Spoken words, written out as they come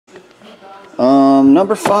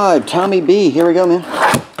Number 5, Tommy B. Here we go, man.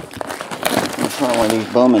 I'm trying one of these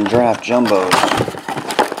Bowman draft jumbos.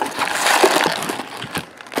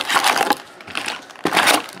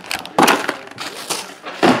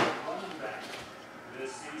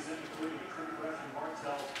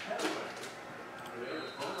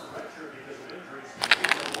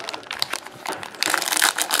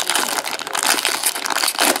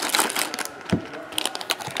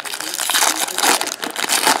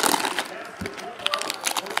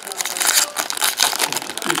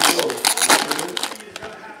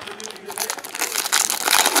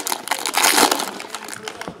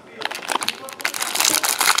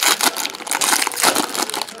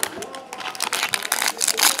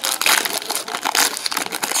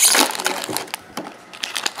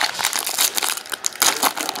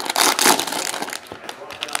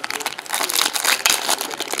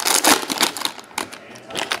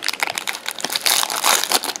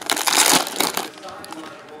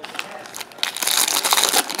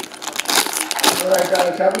 Alright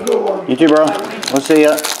guys, have a good one. You too, bro. We'll see ya.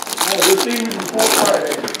 We'll see you before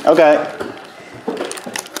Friday. Okay.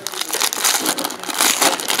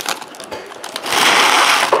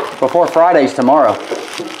 Before Friday's tomorrow.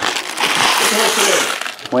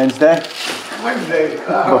 Wednesday? Wednesday.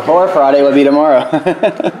 Before Friday would be tomorrow.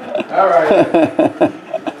 Alright.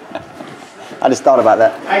 I just thought about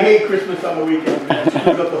that. I hate Christmas on the weekend, man.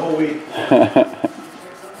 Screws up the whole week.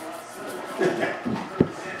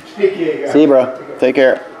 Take care, guys. See you, bro. Take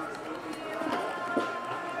care.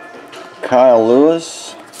 Kyle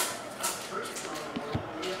Lewis.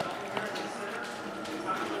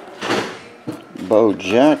 Bo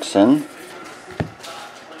Jackson.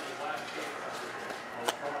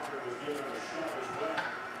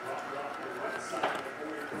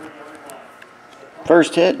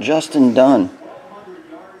 First hit, Justin Dunn.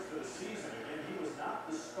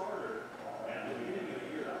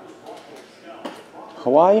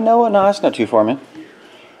 Hawaii, Noah? No, that's not too far, man.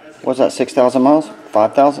 What's that, 6,000 miles?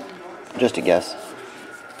 5,000? Just a guess.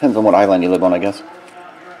 Depends on what island you live on, I guess.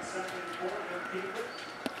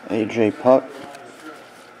 AJ Puck.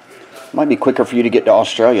 Might be quicker for you to get to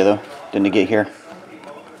Australia, though, than to get here.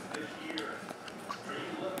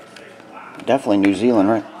 Definitely New Zealand,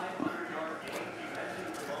 right?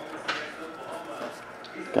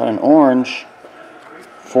 Got an orange.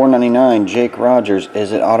 $4.99, Jake Rogers.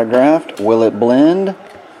 Is it autographed? Will it blend?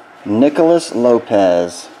 Nicholas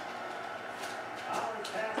Lopez.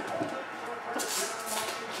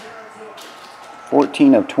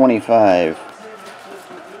 $14/25.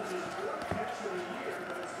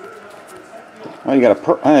 Oh, you got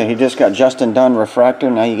a oh, he just got Justin Dunn refractor.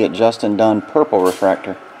 Now you get Justin Dunn purple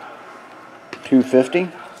refractor.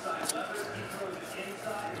 $2.50.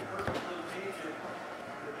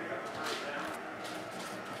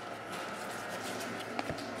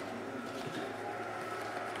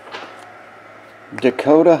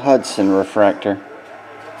 Dakota Hudson refractor.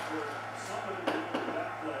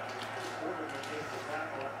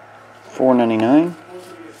 $4.99.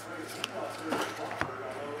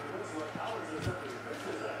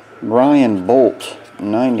 Brian Bolt,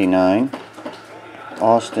 $99.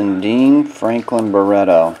 Austin Dean, Franklin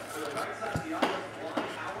Barreto.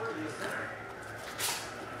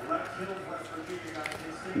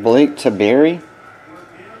 Blake Taberry,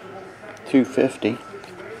 $2.50.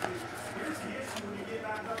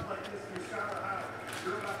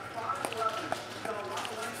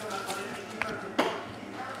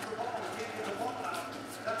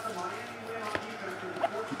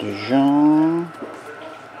 Dijon,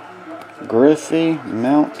 Griffey,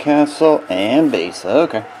 Mountcastle, and base.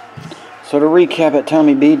 Okay. So to recap at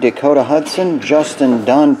Tommy B, Dakota Hudson, Justin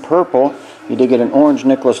Dunn purple. You did get an orange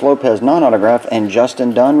Nicholas Lopez non-autograph and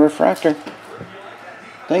Justin Dunn refractor.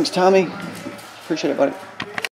 Thanks, Tommy. Appreciate it, buddy.